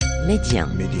ميديا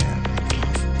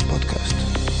بودكاست.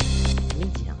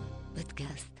 ميديا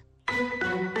بودكاست.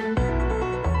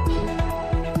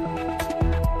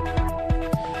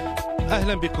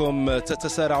 أهلا بكم.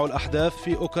 تتسارع الأحداث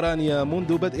في أوكرانيا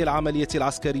منذ بدء العملية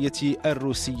العسكرية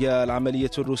الروسية. العملية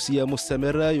الروسية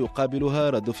مستمرة، يقابلها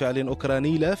رد فعل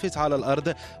أوكراني لافت على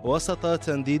الأرض وسط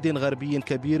تنديد غربي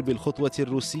كبير بالخطوة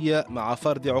الروسية مع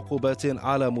فرض عقوبات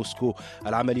على موسكو.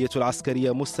 العملية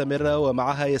العسكرية مستمرة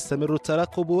ومعها يستمر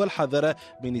الترقب والحذر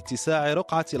من اتساع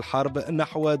رقعة الحرب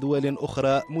نحو دول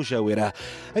أخرى مجاورة.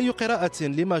 أي قراءة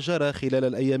لما جرى خلال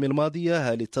الأيام الماضية؟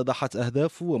 هل اتضحت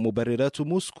أهداف ومبررات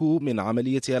موسكو من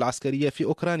عمليتها العسكرية في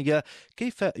أوكرانيا؟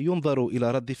 كيف ينظر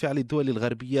إلى رد فعل الدول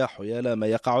الغربية حيال ما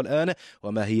يقع الآن؟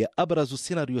 وما هي أبرز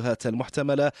السيناريوهات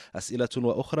المحتملة؟ أسئلة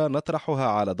وأخرى نطرحها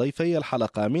على ضيفي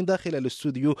الحلقة من داخل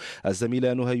الاستوديو: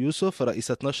 الزميلة نهى يوسف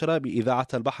رئيسة نشرة بإذاعة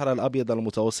البحر الأبيض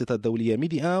المتوسط الدولية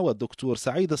ميديا، والدكتور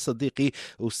سعيد الصديقي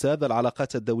أستاذ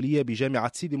العلاقات الدولية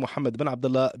بجامعة سيدي محمد بن عبد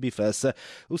الله بفاس.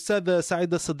 أستاذ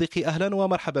سعيد الصديقي، أهلا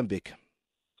ومرحبا بك.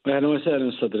 أهلا وسهلا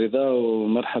أستاذ رضا،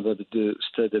 ومرحبا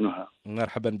بالأستاذة نهى.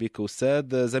 مرحبا بك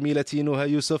أستاذ. زميلتي نهى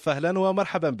يوسف، أهلا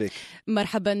ومرحبا بك.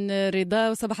 مرحبا رضا،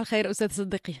 وصباح الخير أستاذ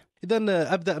صديقي. إذن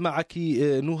أبدأ معك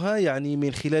نهى، يعني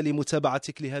من خلال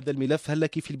متابعتك لهذا الملف، هل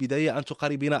لك في البداية أن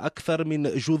تقربين أكثر من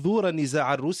جذور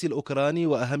النزاع الروسي الأوكراني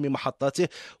وأهم محطاته،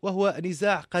 وهو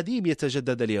نزاع قديم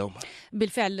يتجدد اليوم؟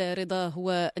 بالفعل رضا،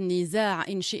 هو نزاع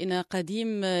إن شئنا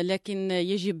قديم، لكن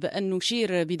يجب أن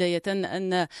نشير بداية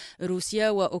أن روسيا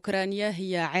وأوكرانيا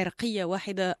هي عرقية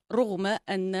واحدة رغم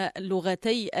أن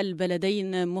لغتي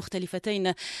البلدين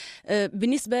مختلفتين.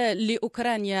 بالنسبة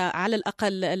لأوكرانيا على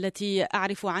الأقل التي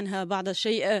أعرف عنها بعض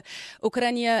الشيء،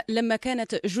 أوكرانيا لما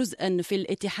كانت جزءا في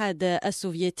الاتحاد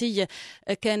السوفيتي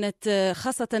كانت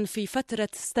خاصة في فترة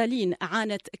ستالين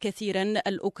عانت كثيرا.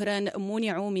 الأوكران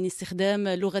منعوا من استخدام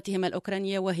لغتهم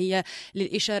الأوكرانية، وهي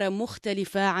للإشارة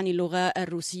مختلفة عن اللغة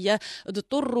الروسية.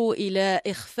 اضطروا إلى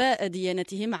إخفاء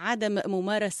ديانتهم، عدم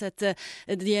ممارسة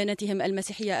ديانتهم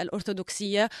المسيحية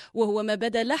الأرثوذكسية، وهو ما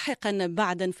بدا لاحقا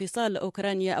بعد انفصال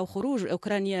أوكرانيا أو خروج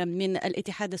أوكرانيا من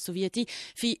الاتحاد السوفيتي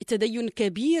في تدين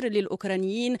كبير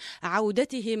للأوكرانيين،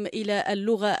 عودتهم إلى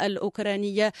اللغة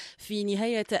الأوكرانية في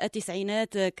نهاية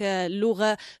التسعينات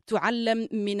كلغة تعلم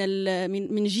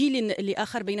من جيل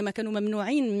لآخر، بينما كانوا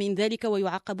ممنوعين من ذلك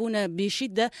ويعاقبون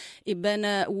بشدة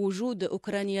إبان وجود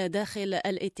أوكرانيا داخل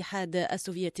الاتحاد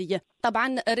السوفيتي.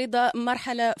 طبعا رضا،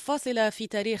 مرحلة فاصلة في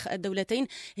تاريخ الدولتين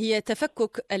هي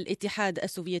تفكك الاتحاد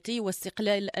السوفيتي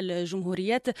واستقلال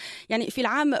الجمهوريات. يعني في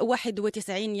العام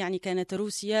 91 يعني كانت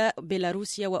روسيا،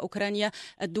 بيلاروسيا وأوكرانيا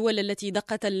الدول التي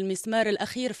دقت المسمار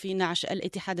الأخير في نعش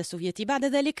الاتحاد السوفيتي. بعد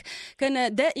ذلك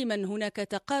كان دائما هناك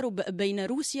تقارب بين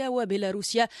روسيا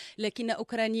وبيلاروسيا، لكن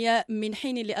أوكرانيا من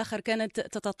حين لآخر كانت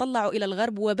تتطلع إلى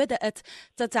الغرب، وبدأت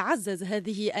تتعزز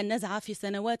هذه النزعة في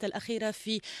السنوات الأخيرة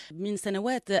من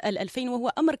سنوات 2000،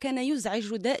 وهو أمر كان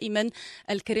يزعج دائما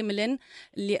الكرملين،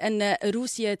 لأن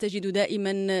روسيا تجد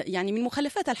دائما يعني من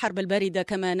مخلفات الحرب الباردة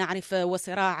كما نعرف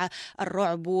وصراع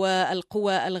الرعب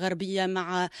والقوى الغربية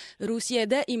مع روسيا.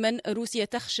 دائما روسيا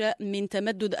تخشى من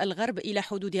تمدد الغرب إلى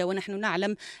حدودها، ونحن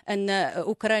نعلم أن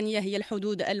أوكرانيا هي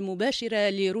الحدود المباشرة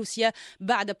لروسيا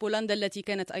بعد بولندا التي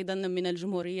كانت أيضا من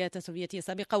الجمهوريات السوفيتية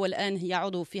السابقة، والآن هي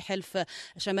عضو في حلف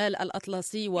شمال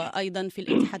الأطلسي وأيضا في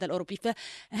الاتحاد الأوروبي.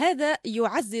 فهذا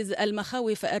يعزز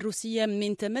المخاوف الروسية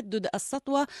من تمدد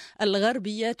السطوة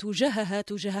الغربية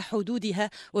تجاه حدودها،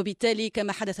 وبالتالي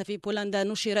كما حدث في بولندا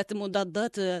نشرت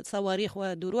مضادات صواريخ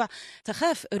ودروع.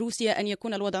 تخاف روسيا أن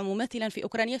يكون الوضع مماثلا في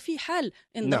أوكرانيا في حال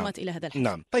انضمت إلى هذا الحلف.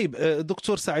 نعم. طيب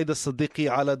دكتور سعيد الصديقي،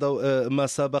 على ضوء ما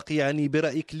سبق، يعني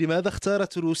برأيك لماذا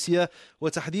اختارت روسيا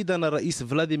وتحديدا الرئيس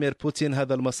فلاديمير بوتين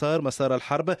هذا مسار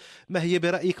الحرب؟ ما هي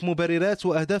برأيك مبررات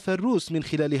وأهداف الروس من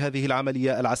خلال هذه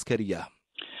العملية العسكرية؟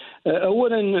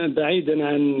 أولا، بعيدا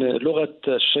عن لغة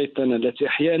الشيطنة التي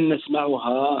أحيانا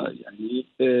نسمعها، يعني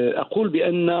أقول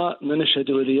بأن ما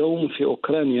نشهده اليوم في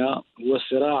أوكرانيا هو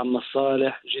صراع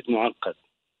مصالح جد معقد.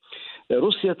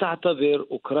 روسيا تعتبر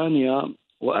أوكرانيا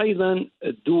وأيضا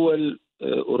الدول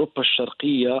أوروبا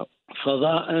الشرقية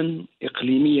فضاء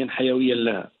إقليميا حيويا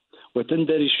لها،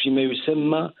 وتندرج فيما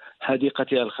يسمى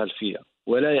حديقتها الخلفية،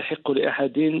 ولا يحق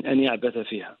لأحد أن يعبث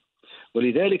فيها،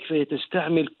 ولذلك فهي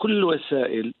تستعمل كل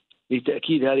وسائل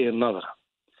لتأكيد هذه النظرة.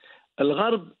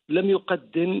 الغرب لم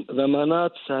يقدم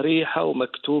ضمانات صريحة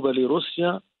ومكتوبة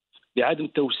لروسيا بعدم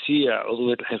توسيع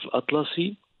عضوية الحلف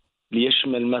الأطلسي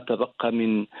ليشمل ما تبقى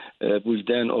من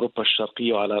بلدان أوروبا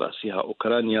الشرقية وعلى رأسها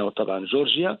أوكرانيا وطبعا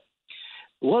جورجيا.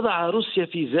 وضع روسيا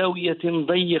في زاوية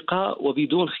ضيقة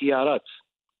وبدون خيارات،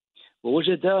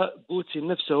 ووجد بوتين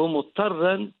نفسه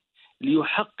مضطرا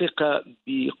ليحقق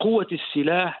بقوة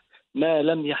السلاح ما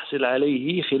لم يحصل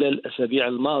عليه خلال الأسابيع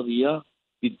الماضية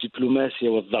بالدبلوماسية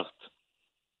والضغط.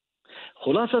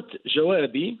 خلاصة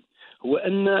جوابي هو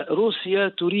أن روسيا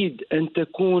تريد أن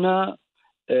تكون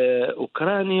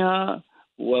أوكرانيا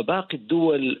وباقي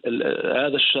الدول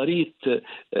هذا الشريط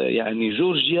يعني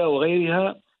جورجيا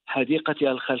وغيرها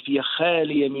حديقتها الخلفية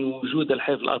خالية من وجود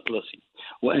الحلف الأطلسي،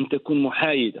 وأن تكون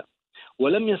محايدة.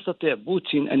 ولم يستطع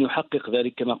بوتين أن يحقق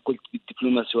ذلك كما قلت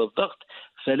بالدبلوماسية والضغط،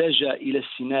 فلجأ إلى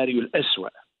السيناريو الأسوأ.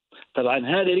 طبعا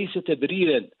هذا ليس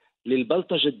تبريرا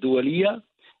للبلطجة الدولية،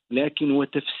 لكن هو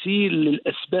تفسير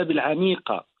للأسباب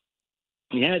العميقة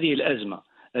لهذه الأزمة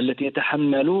التي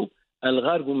يتحمل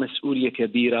الغرب مسؤولية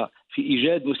كبيرة في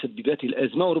إيجاد مسببات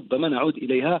الأزمة، وربما نعود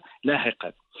إليها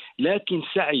لاحقا. لكن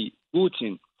سعي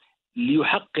بوتين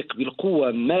ليحقق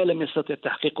بالقوة ما لم يستطع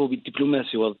تحقيقه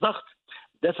بالدبلوماسية والضغط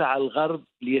دفع الغرب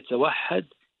ليتوحد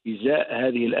إزاء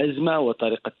هذه الأزمة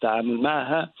وطريقة التعامل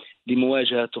معها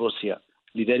لمواجهة روسيا.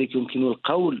 لذلك يمكن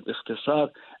القول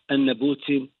باختصار أن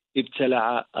بوتين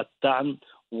ابتلع الطعن،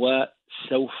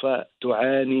 وسوف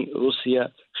تعاني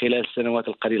روسيا خلال السنوات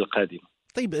القليلة القادمة.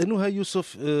 طيب نهى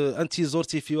يوسف، أنت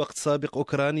زرتي في وقت سابق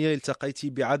أوكرانيا، التقيتي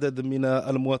بعدد من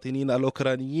المواطنين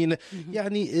الأوكرانيين،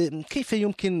 يعني كيف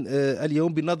يمكن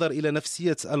اليوم بالنظر إلى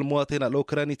نفسية المواطن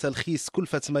الأوكراني تلخيص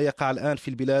كلفة ما يقع الآن في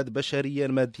البلاد بشريا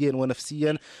ماديا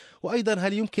ونفسيا؟ وأيضا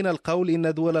هل يمكن القول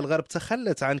إن دول الغرب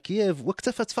تخلت عن كييف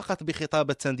واكتفت فقط بخطاب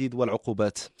التنديد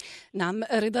والعقوبات؟ نعم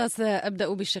رضا،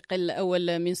 سأبدأ بالشق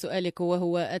الأول من سؤالك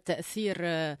وهو التأثير.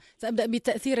 سأبدأ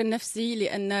بالتأثير النفسي،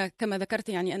 لأن كما ذكرت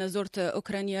يعني أنا زرت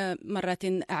أوكرانيا مرات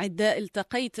عدة،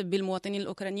 التقيت بالمواطنين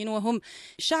الأوكرانيين وهم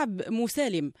شعب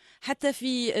مسالم حتى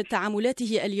في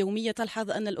تعاملاته اليومية.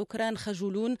 تلحظ أن الأوكران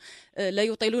خجولون، لا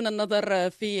يطيلون النظر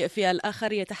في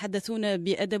الآخر، يتحدثون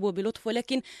بأدب وبلطف،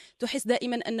 ولكن تحس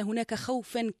دائما أن هناك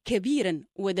خوفا كبيرا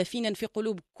ودفينا في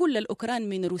قلوب كل الأوكران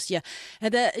من روسيا.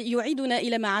 هذا يعيدنا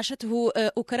إلى ما عاشته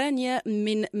أوكرانيا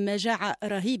من مجاعة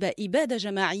رهيبة، إبادة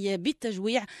جماعية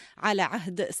بالتجويع على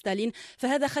عهد ستالين،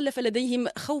 فهذا خلف لديهم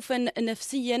خوفا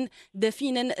نفسيا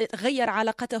دفينا، غير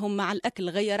علاقتهم مع الأكل،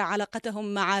 غير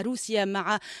علاقتهم مع روسيا،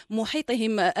 مع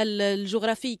محيطهم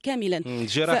الجغرافي كاملا.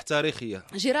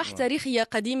 جراح تاريخية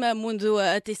قديمة منذ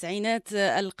التسعينات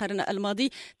القرن الماضي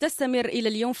تستمر إلى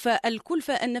اليوم،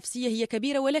 فالكلفة النفسية هي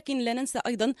كبيرة. ولكن لا ننسى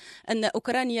أيضا أن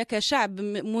أوكرانيا كشعب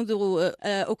منذ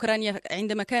أوكرانيا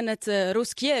عندما كانت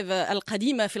روسكييف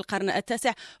القديمة في القرن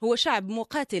التاسع هو شعب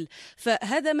مقاتل،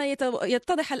 فهذا ما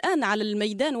يتضح الآن على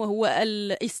الميدان، وهو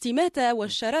الاستماتة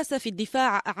والشراسة في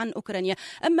الدفاع عن أوكرانيا.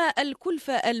 أما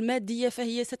الكلفة المادية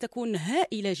فهي ستكون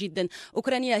هائلة جدا.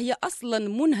 أوكرانيا هي أصلا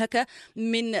منهكة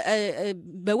من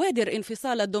بوادر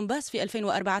انفصال الدنباس في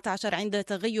 2014 عند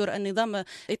تغير النظام،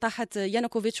 إطاحة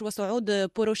يانوكوفيتش وصعود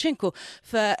بوروشينكو.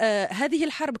 فهذه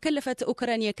الحرب كلفت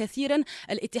أوكرانيا كثيرا.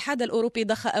 الاتحاد الأوروبي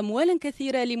ضخ أموالا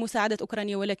كثيرة لمساعدة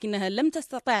أوكرانيا، ولكنها لم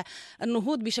تستطع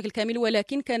النهوض بشكل كامل.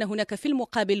 ولكن كان هناك في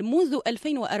المقابل منذ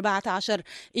 2014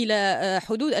 إلى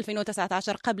حدود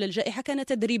 2019 قبل الجائحة كان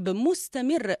تدريب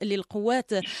مستمر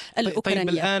للقوات الأوكرانية. طيب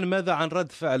الآن ماذا عن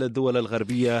رد فعل الدول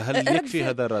الغربية؟ هل يكفي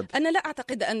هذا الرد؟ أنا لا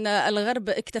أعتقد أن الغرب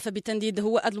اكتفى بالتنديد.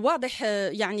 هو الواضح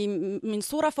يعني من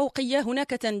صورة فوقية هناك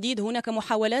تنديد، هناك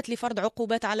محاولات لفرض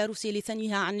عقوبات على روسيا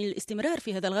لثنيها عن الاستمرار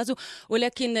في هذا الغزو.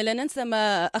 ولكن لا ننسى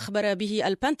ما أخبر به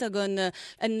البنتاغون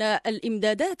أن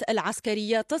الإمدادات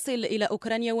العسكرية تصل إلى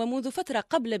أوكرانيا ومنذ فترة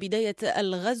قبل بداية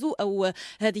الغزو أو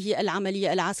هذه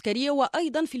العملية العسكرية.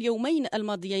 وأيضا في اليومين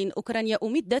الماضيين أوكرانيا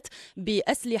أمدت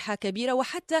بأسلحة كبيرة.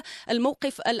 وحتى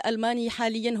الموقف الألماني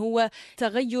حاليا هو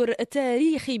تغير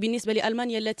تاريخي بالنسبة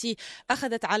لألمانيا التي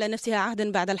أخذت على نفسها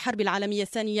عهدا بعد الحرب العالمية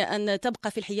الثانية أن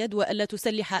تبقى في الحياد وألا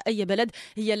تسلح أي بلد.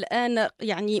 هي الآن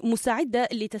يعني مساعدة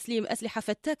لتسليم أسلحة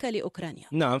فتاكة لأوكرانيا.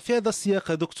 نعم، في هذا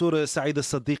السياق دكتور سعيد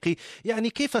الصديقي، يعني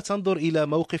كيف تنظر إلى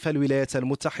موقف الولايات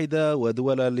المتحدة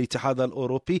ودول الاتحاد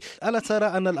الأوروبي؟ ألا ترى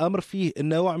أن الأمر فيه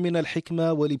نوع من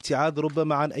الحكمة والابتعاد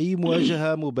ربما عن أي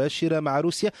مواجهة مباشرة مع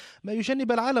روسيا، ما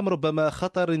يجنب العالم ربما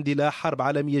خطر اندلاع حرب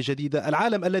عالمية جديدة،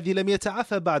 العالم الذي لم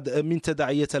يتعافى بعد من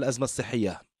تداعيات الأزمة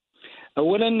الصحية؟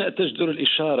 أولا تجدر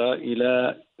الإشارة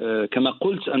إلى كما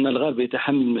قلت أن الغرب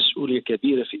يتحمل مسؤولية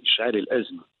كبيرة في إشعال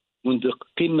الأزمة منذ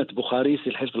قمة بوخارست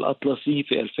الحلف الأطلسي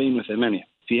في 2008.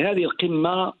 في هذه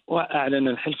القمة أعلن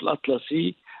الحلف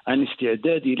الأطلسي عن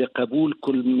استعداده لقبول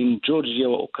كل من جورجيا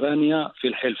وأوكرانيا في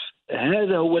الحلف.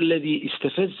 هذا هو الذي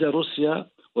استفز روسيا،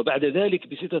 وبعد ذلك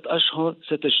ب6 أشهر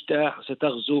ستجتاح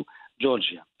وستغزو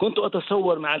جورجيا. كنت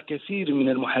أتصور مع الكثير من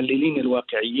المحللين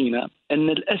الواقعيين أن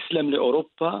الأسلم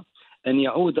لأوروبا أن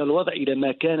يعود الوضع إلى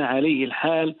ما كان عليه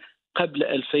الحال قبل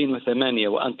 2008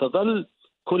 وأن تظل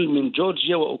كل من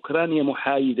جورجيا وأوكرانيا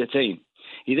محايدتين.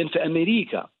 إذن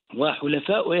فأمريكا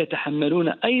وحلفاؤها يتحملون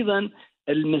أيضا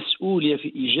المسؤولية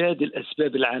في إيجاد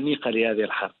الأسباب العميقة لهذه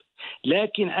الحرب.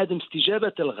 لكن عدم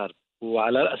استجابة الغرب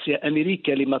وعلى رأسها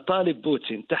أمريكا لمطالب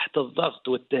بوتين تحت الضغط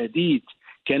والتهديد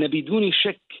كان بدون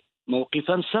شك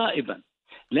موقفا صائبا.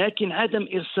 لكن عدم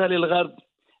إرسال الغرب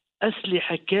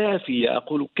أسلحة كافية،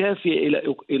 أقول كافية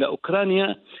إلى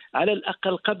أوكرانيا على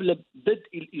الأقل قبل بدء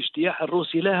الاجتياح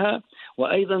الروسي لها،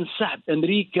 وأيضا سحب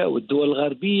أمريكا والدول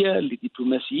الغربية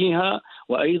لدبلوماسيها،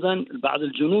 وأيضا بعض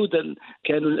الجنود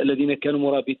الذين كانوا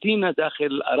مرابطين داخل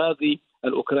الأراضي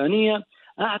الأوكرانية،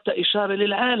 أعطى إشارة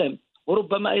للعالم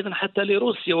وربما أيضا حتى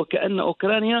لروسيا، وكأن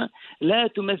أوكرانيا لا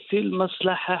تمثل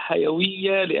مصلحة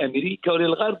حيوية لأمريكا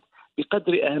وللغرب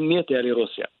بقدر أهميتها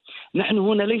لروسيا. نحن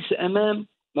هنا ليس أمام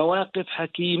مواقف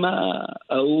حكيمة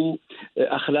أو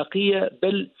أخلاقية،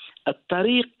 بل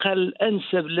الطريقة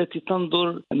الأنسب التي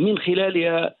تنظر من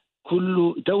خلالها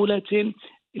كل دولة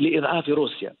لإضعاف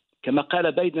روسيا. كما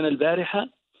قال بايدن البارحة،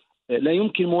 لا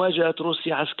يمكن مواجهة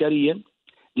روسيا عسكريا،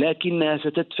 لكنها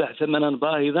ستدفع ثمنا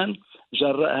باهظا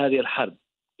جراء هذه الحرب.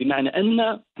 بمعنى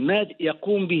أن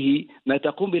ما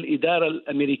تقوم بالإدارة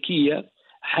الأمريكية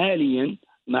حاليا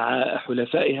مع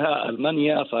حلفائها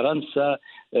ألمانيا، فرنسا،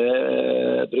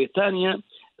 بريطانيا،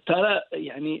 ترى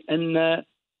يعني أن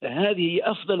هذه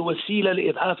أفضل وسيلة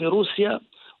لإضعاف روسيا،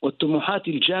 والطموحات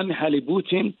الجامحة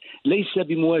لبوتين ليس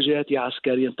بمواجهتها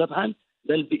عسكريا طبعا،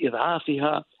 بل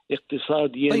بإضعافها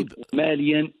اقتصاديا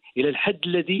وماليا إلى الحد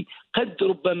الذي قد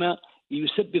ربما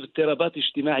يسبب اضطرابات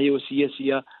اجتماعية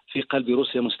وسياسية في قلب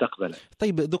روسيا مستقبلا.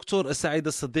 طيب دكتور سعيد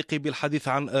الصديقي، بالحديث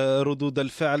عن ردود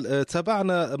الفعل،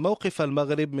 تابعنا موقف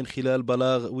المغرب من خلال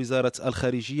بلاغ وزارة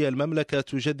الخارجية. المملكة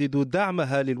تجدد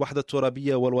دعمها للوحدة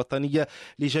الترابية والوطنية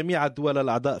لجميع الدول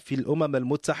الأعضاء في الأمم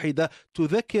المتحدة،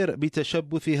 تذكر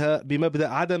بتشبثها بمبدأ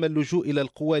عدم اللجوء إلى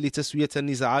القوى لتسوية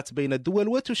النزاعات بين الدول،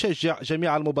 وتشجع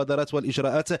جميع المبادرات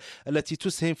والإجراءات التي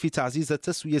تسهم في تعزيز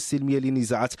التسوية السلمية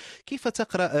للنزاعات. كيف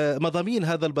تقرأ مضامين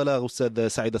هذا البلاغ أستاذ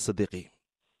سعيد الصديقي؟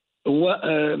 هو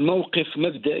موقف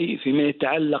مبدئي فيما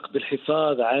يتعلق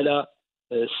بالحفاظ على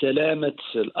سلامة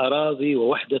الأراضي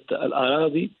ووحدة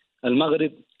الأراضي.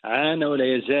 المغرب عانى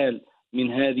ولا يزال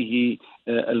من هذه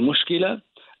المشكلة.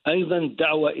 أيضا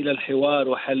دعوة إلى الحوار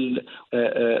وحل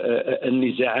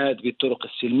النزاعات بالطرق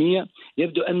السلمية.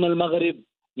 يبدو أن المغرب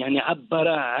يعني عبر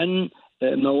عن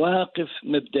مواقف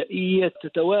مبدئية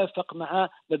تتوافق مع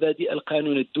مبادئ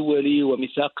القانون الدولي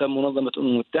وميثاق منظمة الأمم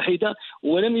المتحدة،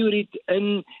 ولم يريد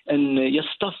أن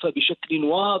يصطف بشكل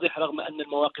واضح رغم أن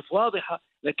المواقف واضحة،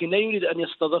 لكن لا يريد أن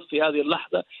يصطدف في هذه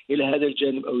اللحظة إلى هذا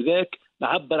الجانب أو ذاك.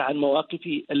 عبر عن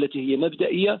مواقفه التي هي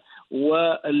مبدئية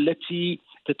والتي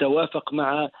تتوافق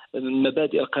مع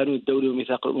مبادئ القانون الدولي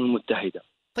وميثاق الأمم المتحدة.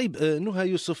 طيب نهى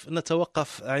يوسف،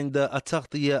 نتوقف عند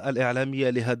التغطية الإعلامية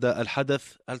لهذا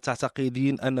الحدث. هل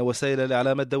تعتقدين أن وسائل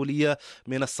الإعلام الدولية،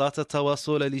 منصات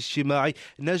التواصل الاجتماعي،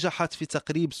 نجحت في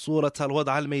تقريب صورة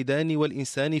الوضع الميداني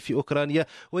والإنساني في أوكرانيا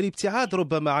والابتعاد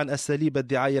ربما عن أساليب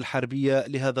الدعاية الحربية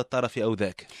لهذا الطرف أو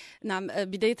ذاك؟ نعم،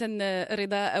 بداية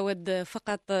رضا أود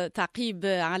فقط تعقيب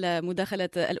على مداخلة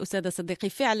الأستاذ الصديقي.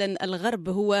 فعلا الغرب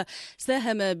هو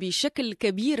ساهم بشكل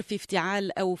كبير في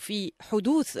افتعال أو في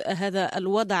حدوث هذا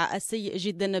الوضع السيء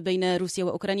جدا بين روسيا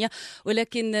وأوكرانيا،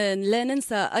 ولكن لا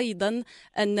ننسى أيضا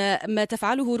أن ما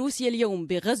تفعله روسيا اليوم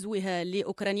بغزوها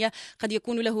لأوكرانيا قد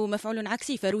يكون له مفعول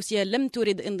عكسي. فروسيا لم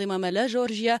ترد انضمام لا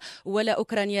جورجيا ولا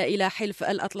أوكرانيا إلى حلف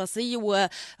الأطلسي،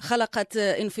 وخلقت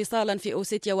انفصالا في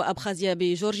أوسيتيا وأبخازيا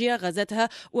بجورجيا، غزتها،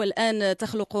 والآن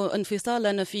تخلق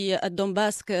انفصالا في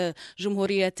الدونباسك،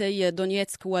 جمهوريتي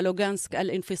دونيتسك ولوغانسك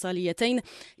الانفصاليتين.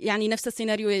 يعني نفس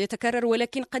السيناريو يتكرر،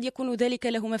 ولكن قد يكون ذلك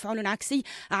له مفعول عكسي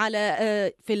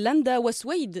على فنلندا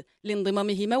والسويد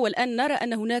لانضمامهما. والآن نرى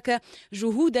أن هناك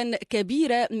جهودا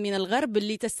كبيرة من الغرب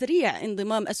لتسريع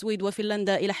انضمام السويد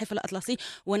وفنلندا إلى حلف الأطلسي،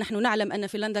 ونحن نعلم أن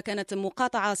فنلندا كانت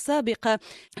مقاطعة سابقة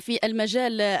في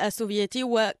المجال السوفيتي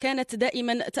وكانت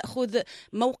دائما تأخذ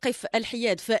موقف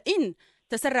الحياد، فإن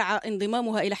تسرع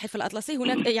انضمامها إلى حلف الأطلسي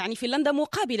هناك يعني فنلندا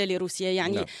مقابلة لروسيا.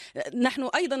 يعني نعم. نحن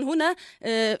أيضا هنا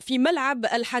في ملعب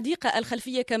الحديقة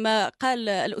الخلفية كما قال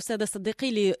الأستاذ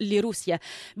الصديقي لروسيا.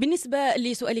 بالنسبة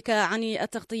لسؤالك عن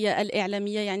التغطية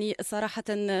الإعلامية، يعني صراحة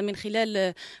من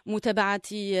خلال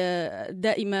متابعتي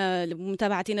دائمة،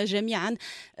 متابعتنا جميعا،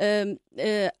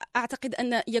 أعتقد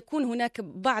أن يكون هناك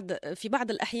في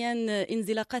بعض الأحيان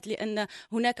انزلاقات، لأن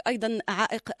هناك أيضا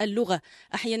عائق اللغة.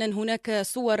 أحيانا هناك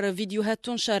صور فيديوهات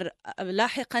تنشر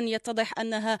لاحقا يتضح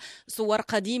أنها صور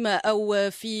قديمة أو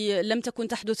لم تكن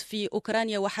تحدث في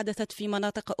أوكرانيا وحدثت في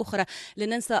مناطق أخرى. لا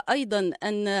ننسى أيضا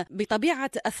أن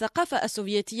بطبيعة الثقافة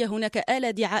السوفيتية هناك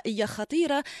آلة دعائية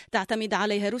خطيرة تعتمد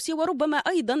عليها روسيا، وربما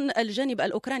أيضا الجانب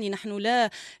الأوكراني. نحن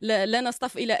لا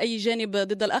نصطف إلى أي جانب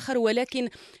ضد الآخر، ولكن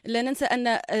لا ننسى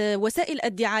أن وسائل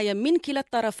الدعاية من كلا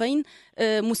الطرفين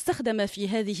مستخدمة في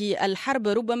هذه الحرب.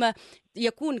 ربما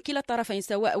يكون كلا الطرفين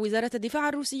سواء وزارة الدفاع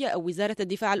الروسية أو وزارة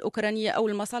الدفاع الأوكرانية أو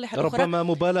المصالح الأخرى ربما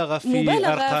مبالغة في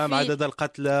أرقام عدد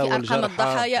القتلى في والجرحى، أرقام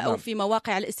الضحايا نعم. أو في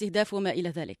مواقع الاستهداف وما إلى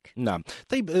ذلك. نعم.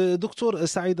 طيب دكتور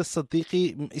سعيد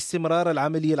الصديقي، استمرار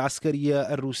العملية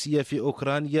العسكرية الروسية في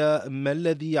أوكرانيا، ما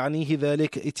الذي يعنيه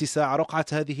ذلك اتساع رقعة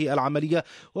هذه العملية،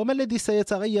 وما الذي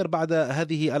سيتغير بعد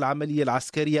هذه العملية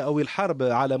العسكرية أو الحرب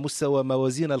على مستوى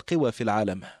موازين القوى في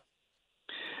العالم؟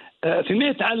 فيما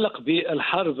يتعلق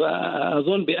بالحرب،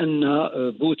 أظن بأن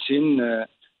بوتين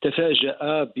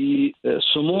تفاجأ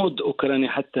بصمود أوكرانيا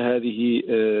حتى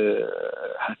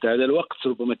هذا الوقت.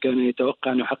 ربما كان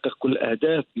يتوقع أن يحقق كل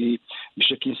الأهداف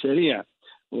بشكل سريع،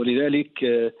 ولذلك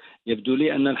يبدو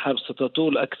لي أن الحرب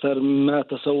ستطول أكثر مما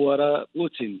تصور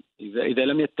بوتين إذا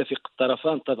لم يتفق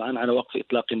الطرفان طبعا على وقف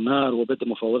إطلاق النار وبدء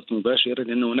مفاوضات مباشرة،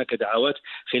 لأن هناك دعوات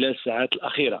خلال الساعات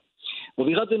الأخيرة.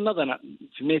 وبغض النظر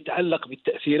فيما يتعلق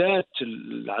بالتأثيرات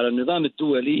على النظام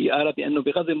الدولي، أرى بأنه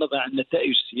بغض النظر عن النتائج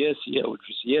السياسية أو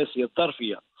السياسية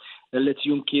الطرفية التي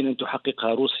يمكن أن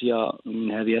تحققها روسيا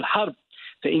من هذه الحرب،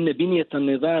 فإن بنية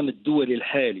النظام الدولي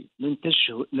الحالي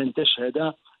لن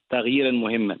تشهد تغييرا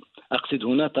مهما. أقصد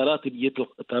هنا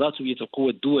تراتبية القوة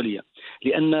الدولية،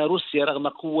 لأن روسيا رغم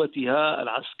قوتها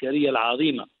العسكرية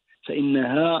العظيمة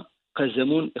فإنها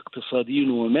قزم اقتصادي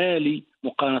ومالي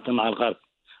مقارنة مع الغرب،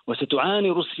 وستعاني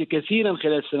روسيا كثيرا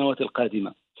خلال السنوات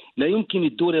القادمة. لا يمكن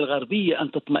الدول الغربية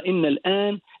أن تطمئن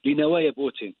الآن لنوايا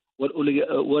بوتين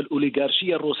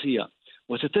والأوليغارشية الروسية،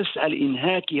 وستسعى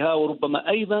لإنهاكها وربما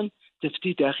أيضا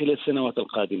تفتيتها خلال السنوات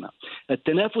القادمة.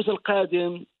 التنافس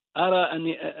القادم أرى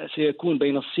أن سيكون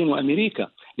بين الصين وأمريكا،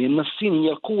 لأن الصين هي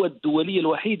القوة الدولية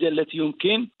الوحيدة التي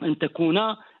يمكن أن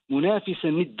تكون منافسا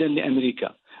ندا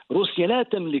لأمريكا. روسيا لا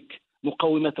تملك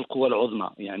مقومات القوى العظمى،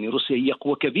 يعني روسيا هي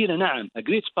قوة كبيرة نعم،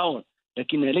 great power،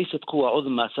 لكنها ليست قوة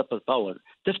عظمى super power،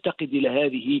 تفتقد إلى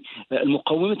هذه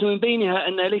المقومات، من بينها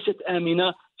أنها ليست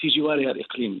آمنة في جوارها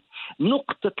الإقليمي.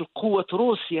 نقطة القوة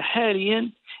روسيا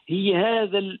حاليا هي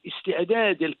هذا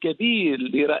الاستعداد الكبير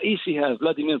لرئيسها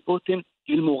فلاديمير بوتين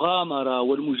للمغامرة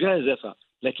والمجازفة،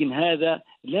 لكن هذا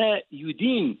لا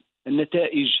يدين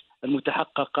النتائج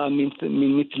المتحققة من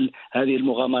مثل هذه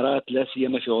المغامرات، لا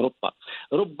سيما في أوروبا.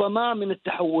 ربما من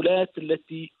التحولات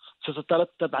التي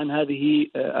ستترتب عن هذه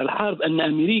الحرب أن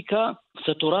أمريكا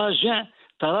ستراجع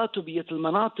تراتبية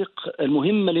المناطق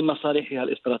المهمة لمصالحها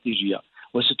الاستراتيجية،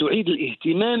 وستعيد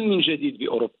الاهتمام من جديد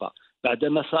بأوروبا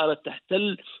بعدما صارت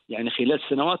تحتل يعني خلال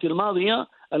السنوات الماضية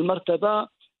المرتبة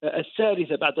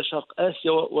الثالثة بعد شرق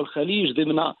آسيا والخليج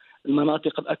ضمن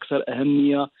المناطق الأكثر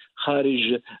أهمية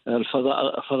خارج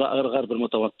فضاء الغرب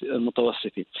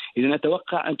المتوسطي. إذا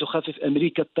أتوقع أن تخفف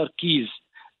أمريكا التركيز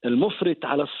المفرط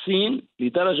على الصين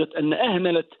لدرجة أن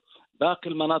أهملت باقي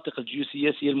المناطق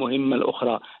الجيوسياسية المهمة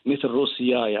الأخرى مثل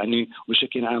روسيا يعني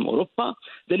وبشكل عام أوروبا.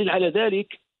 دليل على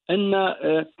ذلك أن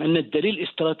الدليل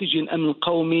الاستراتيجي الأمن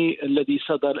القومي الذي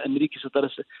الأمريكي صدر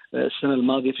السنة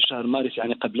الماضية في شهر مارس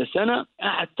يعني قبل سنة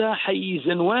أعطى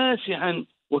حيزا واسعا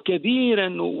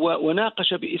وكبيرا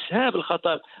وناقش بإسهاب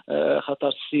خطر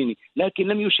الصيني، لكن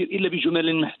لم يشير إلا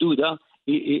بجمل محدودة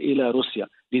إلى روسيا.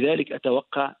 لذلك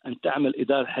أتوقع أن تعمل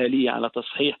الإدارة الحالية على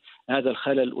تصحيح هذا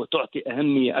الخلل وتعطي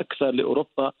أهمية أكثر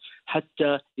لأوروبا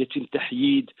حتى يتم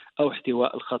تحييد أو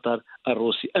احتواء الخطر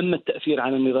الروسي. أما التأثير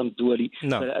على النظام الدولي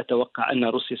فلا أتوقع أن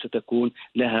روسيا ستكون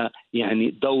لها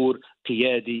يعني دور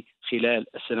قيادي خلال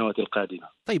السنوات القادمة.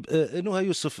 طيب نهى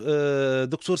يوسف،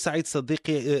 دكتور سعيد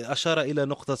صديقي أشار إلى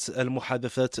نقطة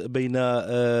المحادثات بين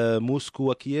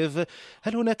موسكو وكييف.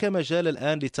 هل هناك مجال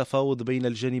الآن للتفاوض بين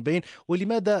الجانبين،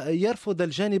 ولماذا يرفض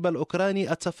الجانب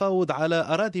الأوكراني التفاوض على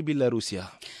أراضي بيلاروسيا؟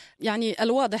 يعني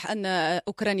الواضح أن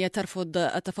أوكرانيا ترفض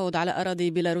التفاوض على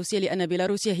أراضي بيلاروسيا، لأن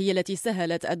بيلاروسيا هي التي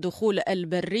سهلت الدخول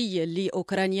البري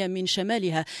لأوكرانيا من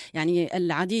شمالها. يعني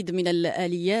العديد من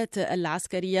الآليات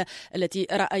العسكرية التي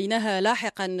رأيناها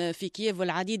لاحقا في كييف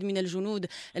والعديد من الجنود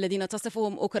الذين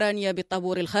تصفهم أوكرانيا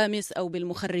بالطابور الخامس أو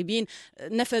بالمخربين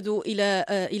نفذوا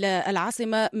إلى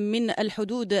العاصمة من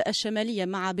الحدود الشمالية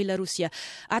مع بيلاروسيا.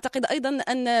 أعتقد أيضا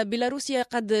أن بيلاروسيا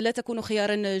قد لا تكون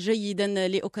خيارا جيدا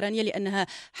لأوكرانيا، لأنها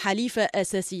حاليا حليفة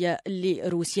أساسية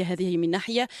لروسيا. هذه من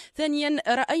ناحية. ثانيا،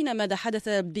 رأينا ماذا حدث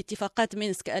باتفاقات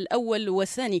مينسك الأول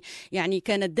والثاني، يعني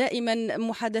كانت دائما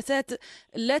محادثات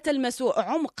لا تلمس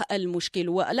عمق المشكل،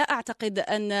 ولا أعتقد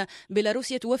أن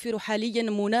بيلاروسيا توفر حاليا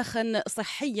مناخا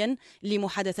صحيا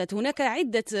لمحادثات. هناك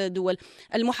عدة دول،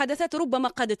 المحادثات ربما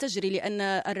قد تجري لأن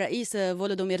الرئيس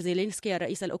فولودومير زيلينسكي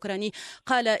الرئيس الأوكراني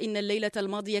قال إن الليلة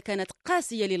الماضية كانت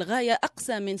قاسية للغاية،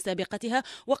 أقسى من سابقتها،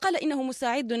 وقال إنه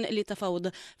مستعد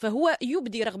للتفاوض، فهو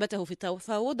يبدي رغبته في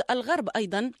التفاوض. الغرب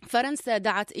أيضا، فرنسا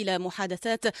دعت إلى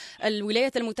محادثات،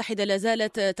 الولايات المتحدة لا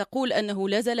زالت تقول أنه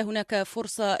لا زال هناك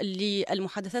فرصة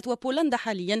للمحادثات، وبولندا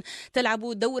حاليا تلعب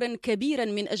دورا كبيرا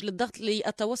من أجل الضغط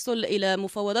للتوصل إلى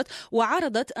مفاوضات،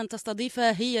 وعرضت أن تستضيف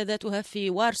هي ذاتها في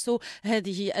وارسو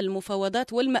هذه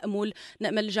المفاوضات. والمأمول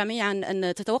نأمل جميعا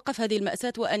أن تتوقف هذه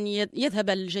المأساة وأن يذهب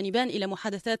الجانبان إلى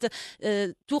محادثات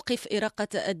توقف إراقة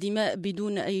الدماء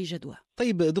بدون أي جدوى.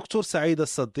 طيب دكتور سعيد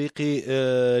الصديقي،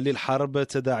 للحرب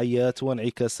تداعيات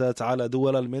وانعكاسات على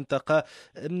دول المنطقة،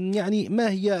 يعني ما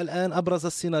هي الآن أبرز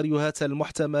السيناريوهات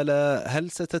المحتملة؟ هل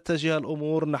ستتجه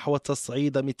الأمور نحو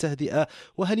التصعيد من التهدئة؟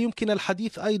 وهل يمكن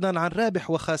الحديث أيضا عن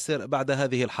رابح وخاسر بعد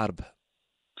هذه الحرب؟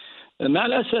 مع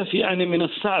الأسف يعني من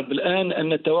الصعب الآن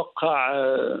أن نتوقع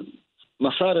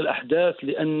مسار الأحداث،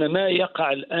 لأن ما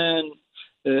يقع الآن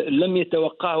لم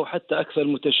يتوقعه حتى أكثر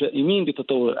المتشائمين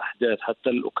بتطور الأحداث. حتى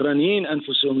الأوكرانيين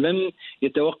أنفسهم لم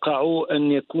يتوقعوا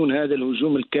أن يكون هذا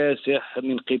الهجوم الكاسح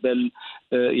من قبل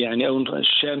يعني أو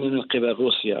الشامل من قبل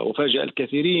روسيا، وفاجأ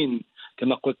الكثيرين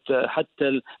كما قلت،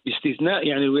 حتى باستثناء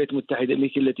يعني الولايات المتحدة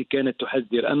الأمريكية التي كانت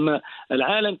تحذر. أما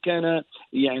العالم كان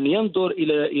يعني ينظر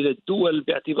إلى الدول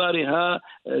باعتبارها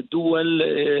دول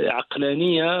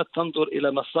عقلانية تنظر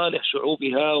إلى مصالح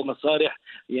شعوبها ومصالح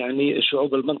يعني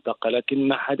شعوب المنطقة، لكن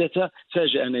ما حدث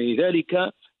فاجأنا.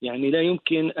 لذلك يعني لا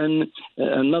يمكن أن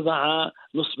نضع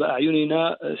نصب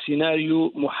أعيننا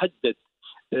سيناريو محدد،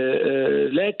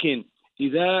 لكن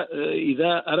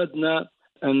إذا أردنا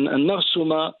أن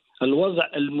نرسم الوضع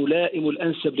الملائم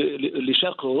الأنسب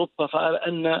لشرق أوروبا، فأرى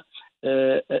أن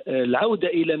العودة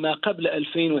إلى ما قبل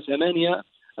 2008،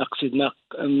 أقصد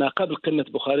ما قبل قمة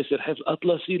بوخارست الحزب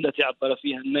الأطلسي التي عبر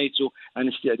فيها الناتو عن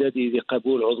استعداده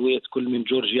لقبول عضوية كل من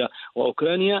جورجيا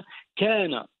وأوكرانيا،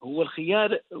 كان هو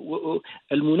الخيار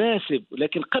المناسب.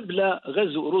 لكن قبل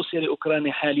غزو روسيا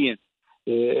لأوكرانيا حاليا،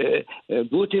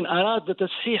 بوتين أراد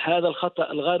تصحيح هذا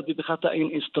الخطأ الغربي بخطأ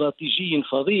استراتيجي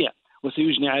فظيع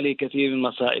وسيجني عليه كثير من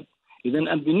المصائب.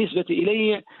 إذن بالنسبة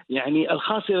إلي يعني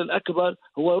الخاسر الأكبر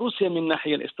هو روسيا من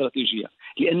الناحية الاستراتيجية،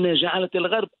 لأنها جعلت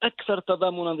الغرب أكثر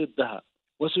تضامنا ضدها،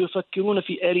 وسيفكرون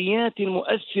في آليات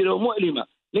مؤثرة ومؤلمة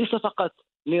ليس فقط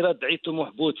لردع طموح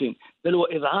بوتين، بل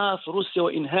وإضعاف روسيا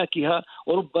وإنهاكها،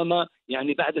 وربما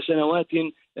يعني بعد سنوات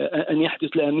أن يحدث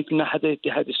لها مثل ما حدث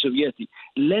الاتحاد السوفيتي.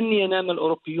 لن ينام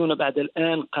الأوروبيون بعد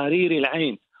الآن قرير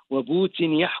العين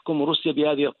وبوتين يحكم روسيا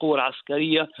بهذه القوة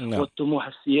العسكرية والطموح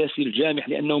السياسي الجامح،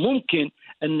 لأنه ممكن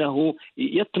أنه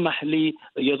يطمح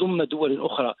ليضم دول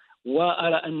أخرى.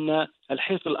 وأرى أن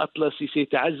الحلف الأطلسي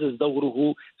سيتعزز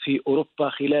دوره في أوروبا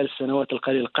خلال السنوات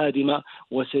القليلة القادمة،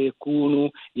 وسيكون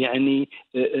يعني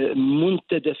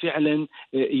منتدى فعلا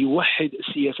يوحد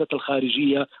السياسات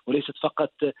الخارجية وليست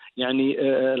فقط يعني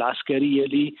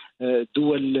العسكرية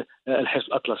لدول الحلف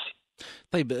الأطلسي.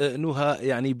 طيب نهى،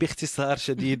 يعني باختصار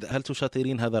شديد، هل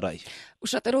تشاطرين هذا الرأي؟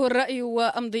 أشاطره الرأي،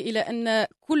 وأمضي إلى أن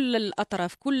كل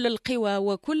الأطراف، كل القوى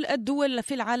وكل الدول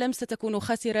في العالم ستكون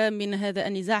خاسرة من هذا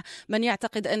النزاع. من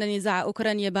يعتقد أن نزاع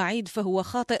أوكرانيا بعيد فهو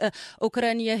خاطئ.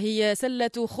 أوكرانيا هي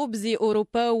سلة خبز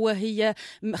أوروبا، وهي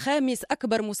خامس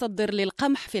أكبر مصدر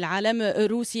للقمح في العالم.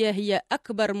 روسيا هي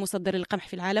أكبر مصدر للقمح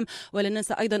في العالم، ولا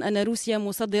ننسى أيضا أن روسيا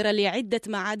مصدرة لعدة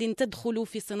معادن تدخل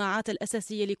في الصناعات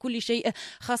الأساسية لكل شيء،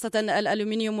 خاصة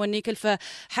الألومنيوم والنيكل.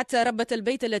 فحتى ربة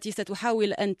البيت التي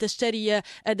ستحاول أن تشتري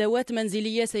أدوات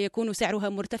منزلية سيكون سعرها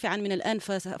مرتفعا من الآن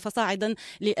فصاعدا،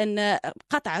 لأن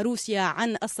قطع روسيا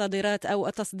عن الصادرات أو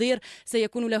التصدير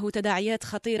سيكون له تداعيات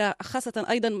خطيرة، خاصة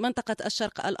أيضا منطقة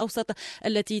الشرق الأوسط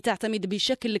التي تعتمد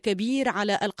بشكل كبير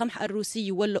على القمح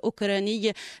الروسي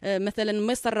والأوكراني.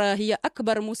 مثلا مصر هي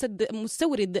أكبر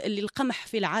مستورد للقمح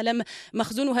في العالم،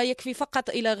 مخزونها يكفي فقط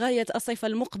إلى غاية الصيف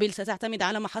المقبل، ستعتمد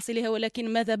على محاصيلها.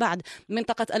 ولكن ماذا بعد؟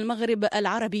 منطقة المغرب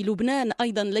العربي، لبنان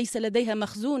أيضا ليس لديها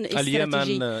مخزون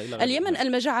استراتيجي. اليمن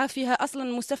المجاعة فيها أصلا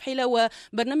مستفحلة،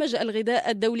 وبرنامج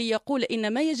الغذاء الدولي يقول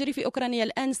إن ما يجري في أوكرانيا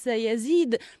الآن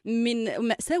سيزيد من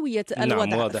مأساوية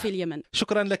الوضع في اليمن.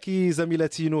 شكرا لك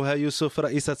زميلتي نهى يوسف،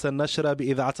 رئيسة النشرة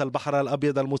بإذاعة البحر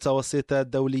الأبيض المتوسطة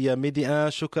الدولية ميديا.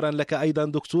 شكرا لك أيضا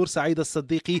دكتور سعيد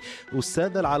الصديقي،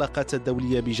 أستاذ العلاقات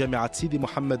الدولية بجامعة سيدي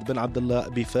محمد بن عبد الله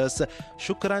بفاس.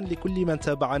 شكرا لكل من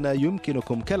تابعنا.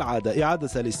 يمكنكم كالعادة كالعادة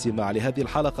إعادة الاستماع لهذه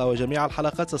الحلقة وجميع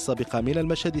الحلقات السابقة من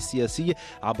المشهد السياسي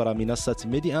عبر منصة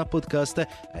ميديا بودكاست.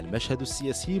 المشهد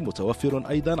السياسي متوفر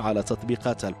أيضا على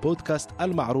تطبيقات البودكاست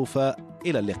المعروفة.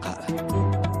 إلى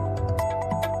اللقاء.